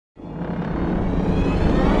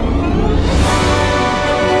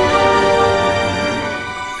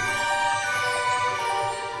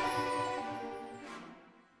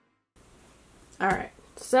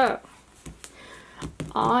So,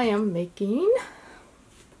 I am making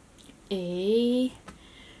a...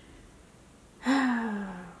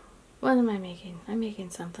 what am I making? I'm making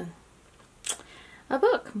something. A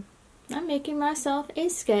book. I'm making myself a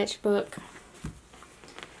sketchbook.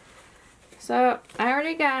 So, I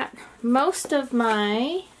already got most of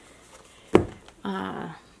my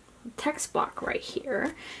text block right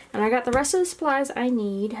here. And I got the rest of the supplies I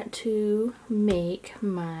need to make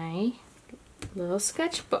my little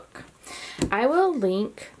sketchbook. I will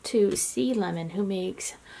link to C Lemon, who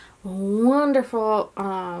makes wonderful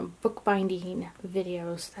bookbinding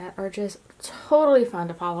videos that are just totally fun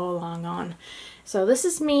to follow along on. So this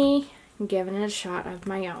is me giving it a shot of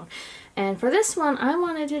my own. And for this one, I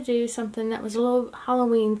wanted to do something that was a little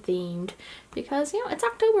Halloween themed because, you know, it's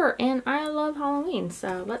October and I love Halloween,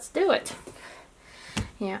 so let's do it.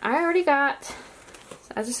 Yeah, I already got,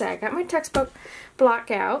 as I said, I got my textbook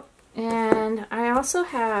block out, and I also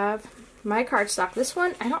have my cardstock. This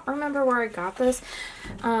one, I don't remember where I got this.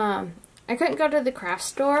 I couldn't go to the craft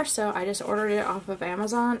store, so I just ordered it off of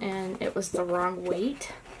Amazon, and it was the wrong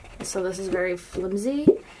weight. So this is very flimsy.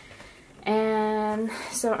 And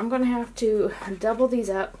so I'm going to have to double these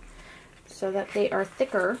up so that they are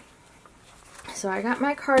thicker. So I got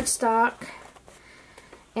my cardstock,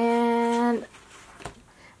 and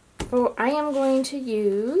what I am going to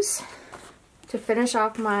use to finish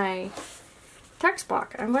off my text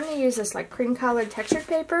block, I'm going to use this like cream colored textured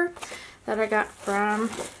paper that I got from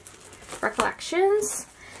Recollections.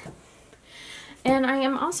 And I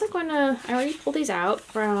am also going to, I already pulled these out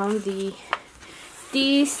from the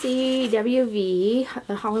DCWV,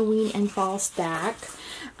 the Halloween and Fall stack.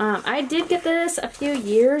 I did get this a few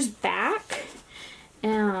years back,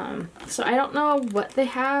 so I don't know what they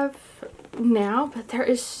have now, but there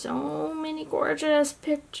is so many gorgeous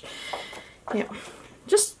pictures, you know,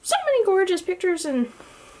 just so many gorgeous pictures and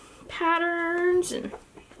patterns, and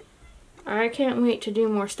I can't wait to do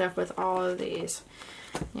more stuff with all of these.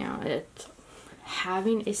 You know,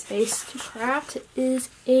 having a space to craft is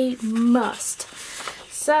a must.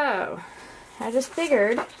 So, I just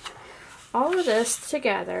figured all of this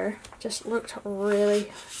together just looked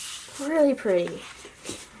really, really pretty.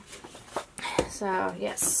 So,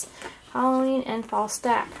 yes, Halloween and Fall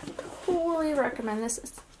stack. Totally recommend this.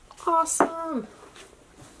 It's awesome.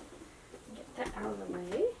 Get that out of the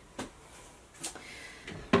way.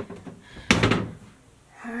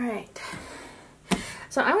 Alright.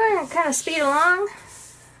 So I'm going to kind of speed along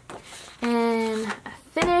and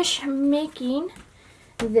finish making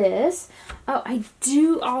this. Oh, I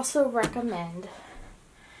do also recommend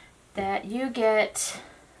that you get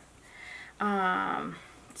some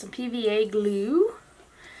PVA glue.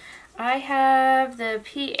 I have the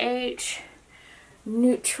pH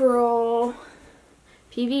neutral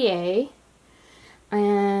PVA,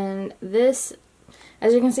 and this,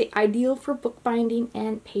 as you can see, ideal for bookbinding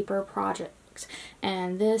and paper projects.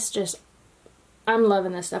 And this just, I'm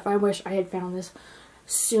loving this stuff. I wish I had found this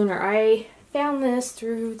sooner. I found this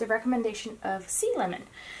through the recommendation of C Lemon.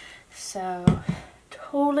 So,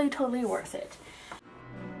 totally worth it.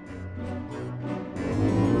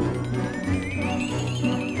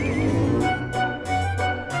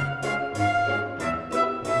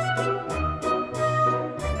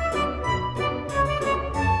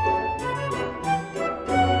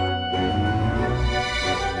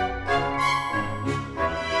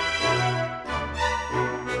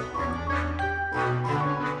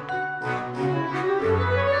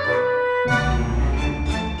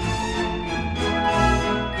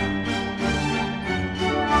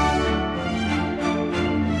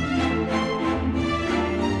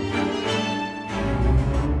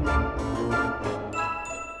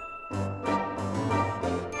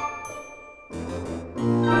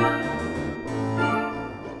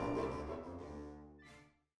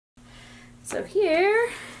 So here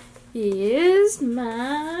is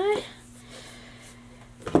my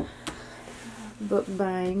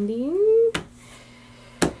bookbinding.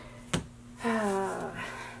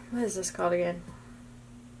 What is this called again?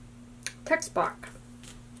 Text block.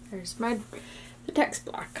 There's the text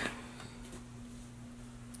block.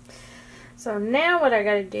 So now what I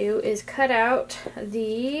gotta do is cut out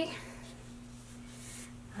the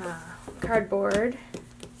cardboard,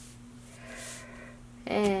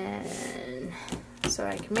 and so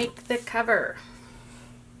I can make the cover.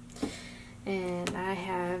 And I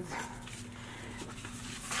have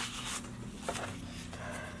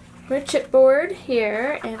my chipboard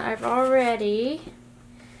here, and I've already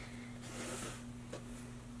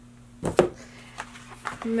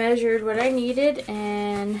measured what I needed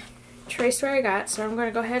and traced where I got. So I'm going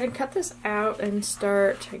to go ahead and cut this out and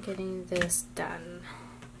start getting this done.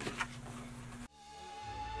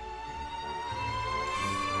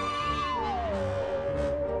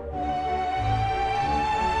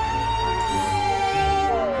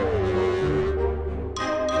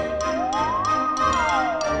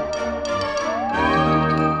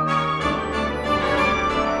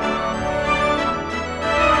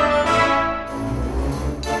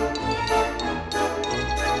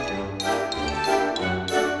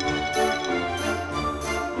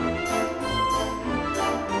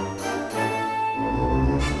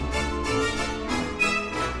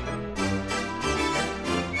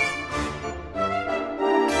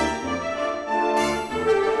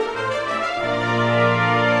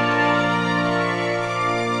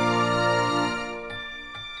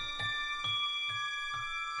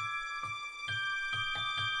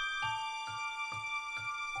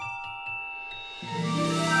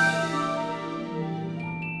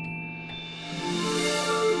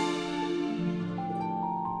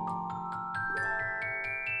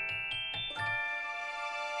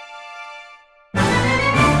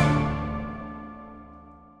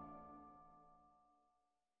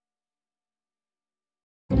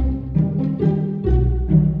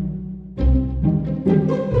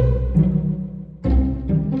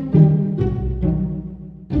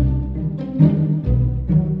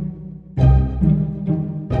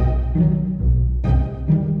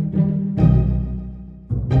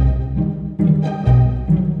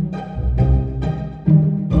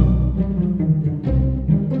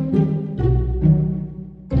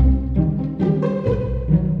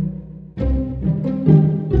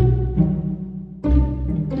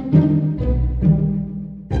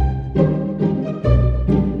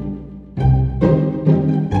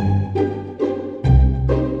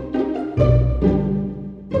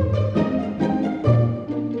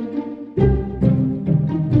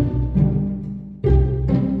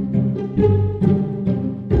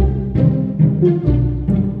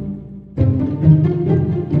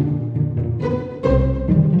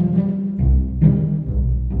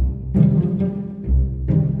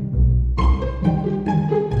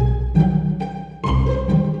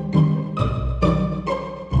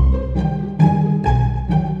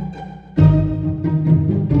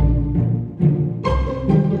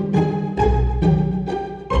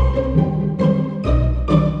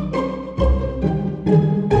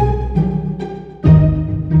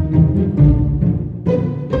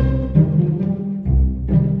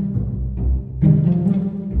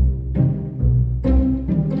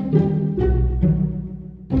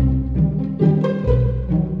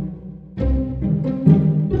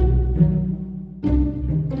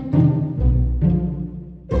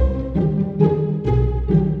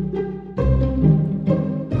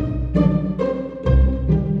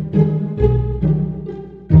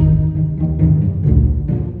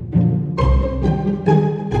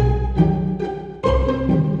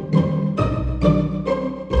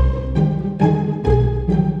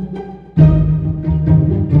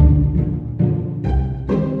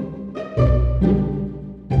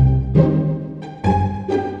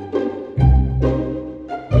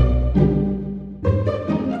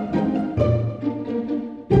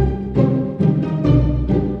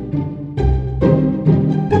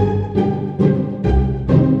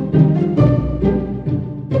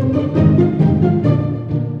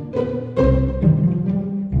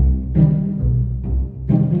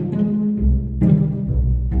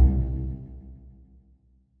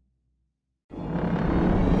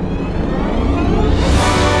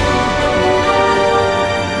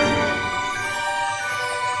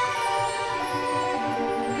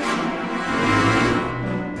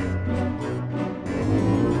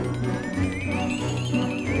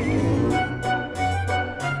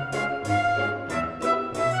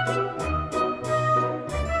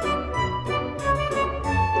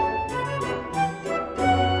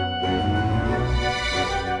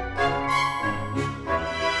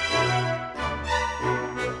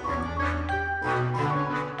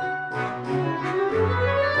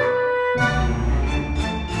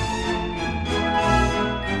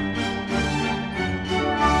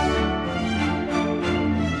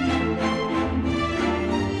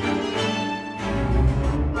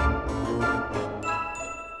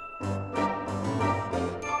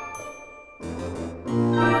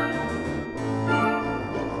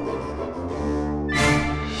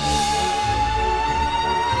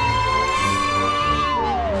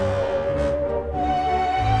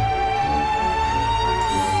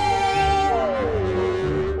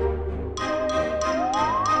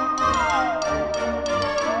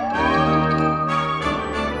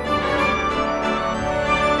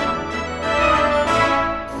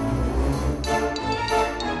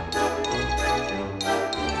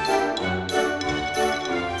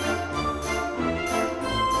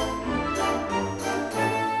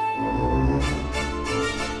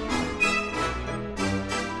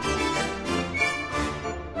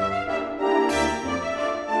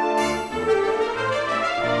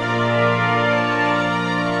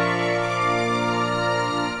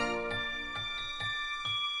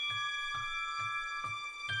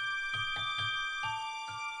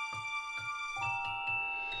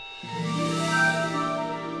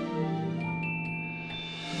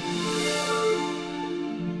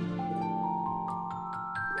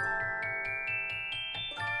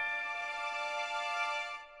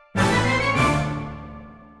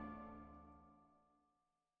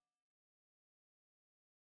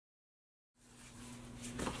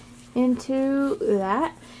 into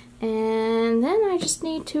that. And then I just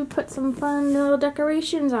need to put some fun little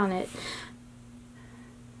decorations on it.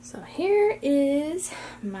 So here is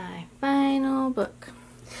my final book.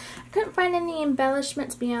 I couldn't find any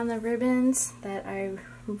embellishments beyond the ribbons that I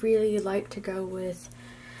really like to go with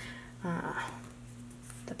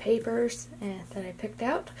the papers that I picked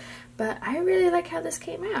out, but I really like how this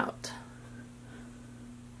came out.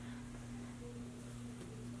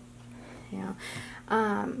 Yeah.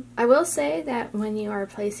 I will say that when you are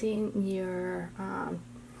placing your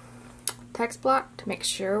text block, to make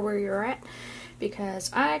sure where you're at, because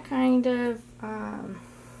I kind of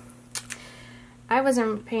I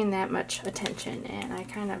wasn't paying that much attention and I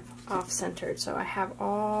kind of off-centered, so I have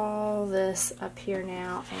all this up here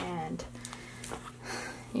now, and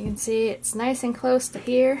you can see it's nice and close to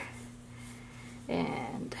here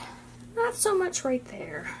and not so much right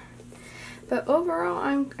there. But overall,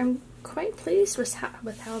 I'm quite pleased with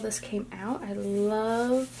how this came out. I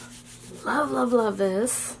love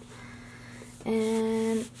this.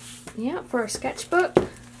 And yeah, for a sketchbook,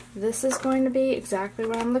 this is going to be exactly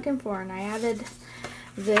what I'm looking for. And I added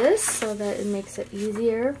this so that it makes it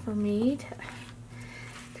easier for me to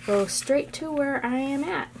go straight to where I am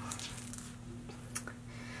at.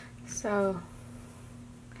 So,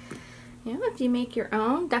 you know, if you make your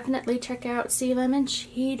own, definitely check out Sea Lemon.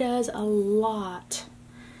 She does a lot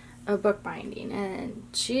of bookbinding, and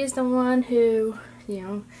she's the one who,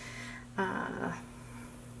 you know,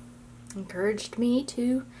 encouraged me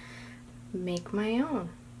to make my own.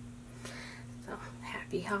 So,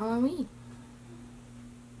 happy Halloween.